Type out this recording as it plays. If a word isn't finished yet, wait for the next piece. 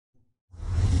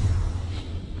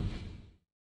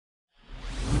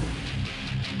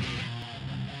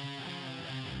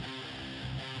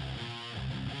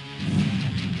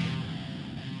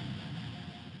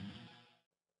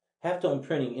Halftone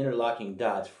printing, interlocking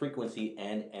dots, frequency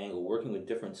and angle, working with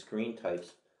different screen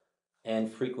types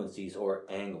and frequencies or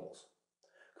angles.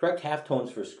 Correct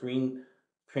halftones for screen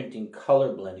printing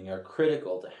color blending are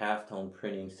critical to halftone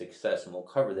printing success, and we'll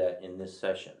cover that in this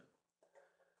session.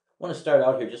 I want to start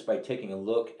out here just by taking a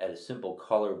look at a simple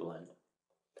color blend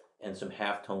and some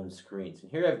halftone screens.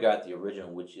 And here I've got the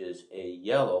original, which is a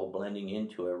yellow blending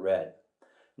into a red.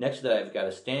 Next to that I've got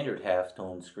a standard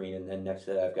halftone screen, and then next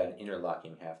to that I've got an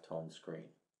interlocking halftone screen.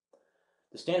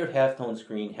 The standard halftone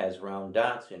screen has round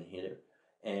dots in here,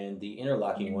 and the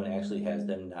interlocking one actually has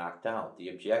them knocked out. The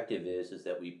objective is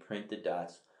that we print the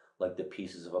dots like the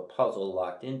pieces of a puzzle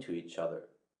locked into each other.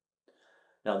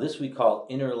 Now this we call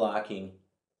interlocking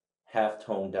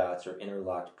halftone dots or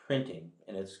interlocked printing,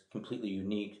 and it's completely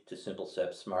unique to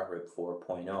SimpleSeps SmartRIP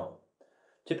 4.0.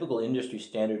 Typical industry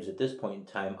standards at this point in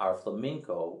time are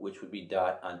flamenco, which would be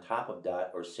dot on top of dot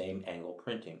or same angle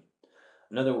printing.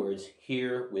 In other words,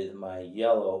 here with my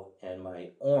yellow and my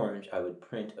orange, I would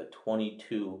print a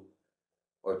 22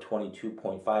 or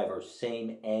 22.5 or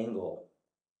same angle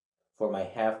for my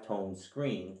halftone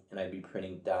screen, and I'd be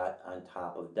printing dot on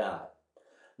top of dot.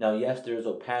 Now, yes, there's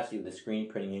opacity with the screen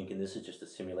printing ink, and this is just a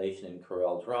simulation in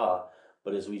CorelDRAW,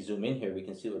 but as we zoom in here, we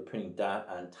can see we're printing dot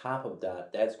on top of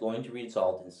dot. That's going to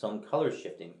result in some color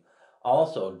shifting.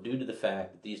 Also, due to the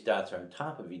fact that these dots are on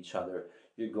top of each other,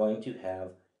 you're going to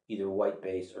have either white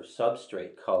base or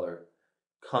substrate color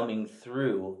coming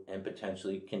through and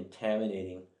potentially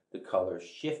contaminating the color,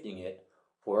 shifting it,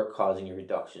 or causing a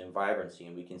reduction in vibrancy.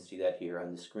 And we can see that here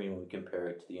on the screen when we compare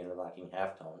it to the interlocking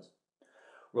halftones.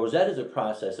 Rosette is a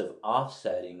process of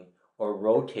offsetting or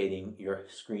rotating your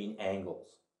screen angles,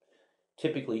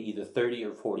 typically either 30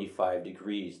 or 45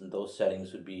 degrees, and those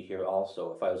settings would be here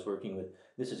also. If I was working with,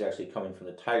 this is actually coming from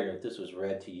the Tiger, if this was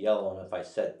red to yellow, and if I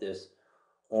set this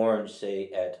orange, say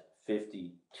at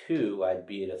 52, I'd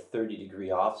be at a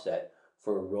 30-degree offset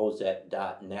for a rosette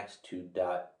dot next to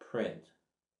dot print,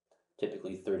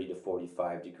 typically 30 to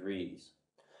 45 degrees.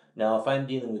 Now, if I'm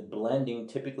dealing with blending,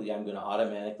 typically I'm going to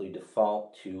automatically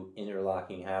default to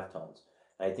interlocking halftones.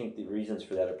 And I think the reasons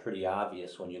for that are pretty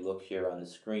obvious when you look here on the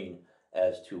screen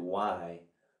as to why,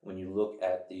 when you look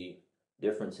at the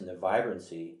difference in the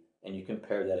vibrancy and you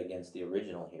compare that against the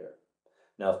original here.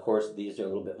 Now, of course, these are a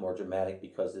little bit more dramatic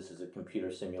because this is a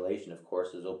computer simulation. Of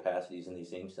course, there's opacities in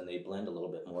these inks and they blend a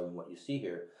little bit more than what you see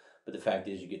here. But the fact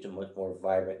is you get a much more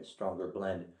vibrant and stronger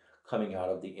blend coming out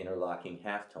of the interlocking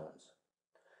halftones.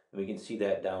 And we can see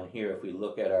that down here. If we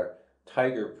look at our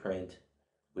Tiger print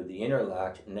with the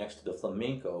interlocked next to the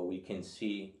flamenco, we can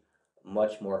see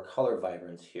much more color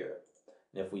vibrance here.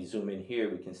 And if we zoom in here,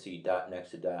 we can see dot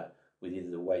next to dot with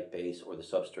either the white base or the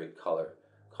substrate color,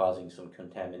 causing some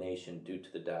contamination due to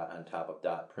the dot on top of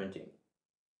dot printing.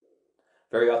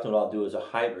 Very often what I'll do is a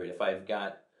hybrid. If I've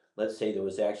got, let's say there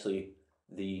was actually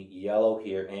the yellow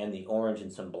here and the orange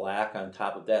and some black on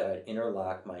top of that, I'd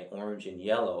interlock my orange and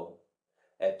yellow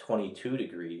at 22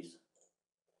 degrees,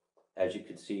 as you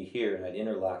could see here, and I'd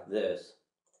interlock this.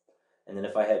 And then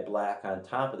if I had black on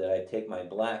top of that, I'd take my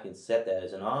black and set that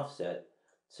as an offset,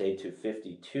 say to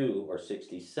 52 or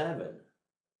 67,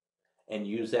 and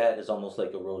use that as almost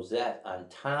like a rosette on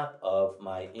top of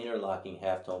my interlocking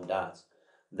halftone dots.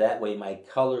 That way my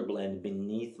color blend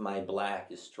beneath my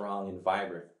black is strong and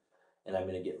vibrant, and I'm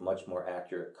going to get much more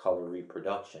accurate color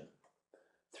reproduction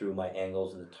through my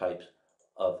angles and the types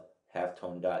of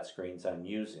halftone dot screens I'm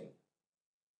using.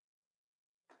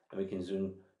 And we can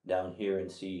zoom down here and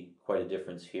see quite a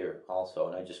difference here also.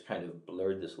 And I just kind of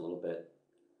blurred this a little bit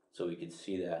so we could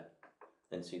see that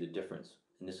and see the difference.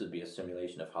 And this would be a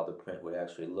simulation of how the print would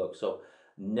actually look. So,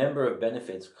 number of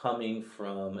benefits coming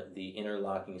from the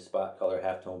interlocking spot color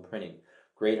halftone printing.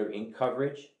 Greater ink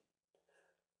coverage,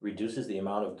 reduces the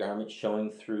amount of garment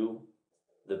showing through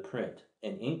the print.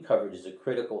 And ink coverage is a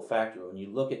critical factor. When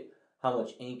you look at how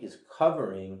much ink is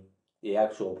covering the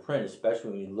actual print, especially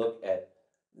when we look at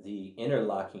the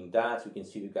interlocking dots, we can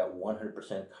see we've got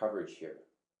 100% coverage here.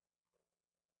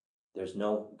 There's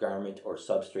no garment or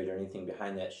substrate or anything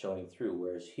behind that showing through,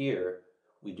 whereas here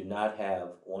we do not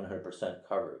have 100%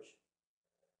 coverage.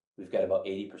 We've got about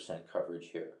 80% coverage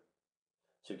here.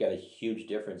 So we've got a huge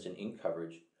difference in ink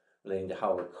coverage relating to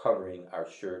how we're covering our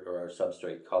shirt or our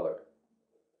substrate color.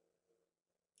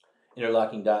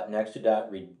 Interlocking dot next to dot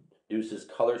reduces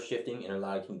color shifting.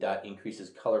 Interlocking dot increases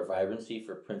color vibrancy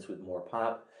for prints with more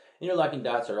pop. Interlocking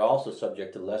dots are also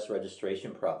subject to less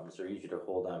registration problems. They're easier to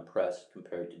hold on press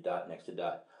compared to dot next to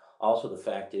dot. Also, the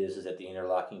fact is that the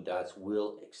interlocking dots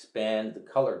will expand the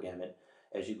color gamut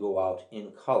as you go out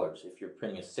in colors. If you're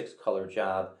printing a 6-color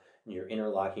job and you're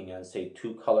interlocking on, say,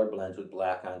 2 color blends with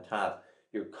black on top,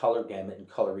 your color gamut and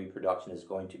color reproduction is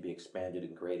going to be expanded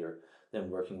and greater than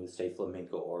working with, say,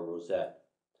 flamenco or rosette.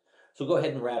 So go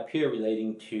ahead and wrap here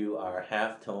relating to our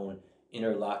halftone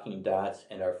interlocking dots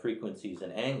and our frequencies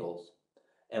and angles,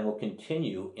 and we'll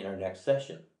continue in our next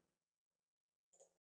session.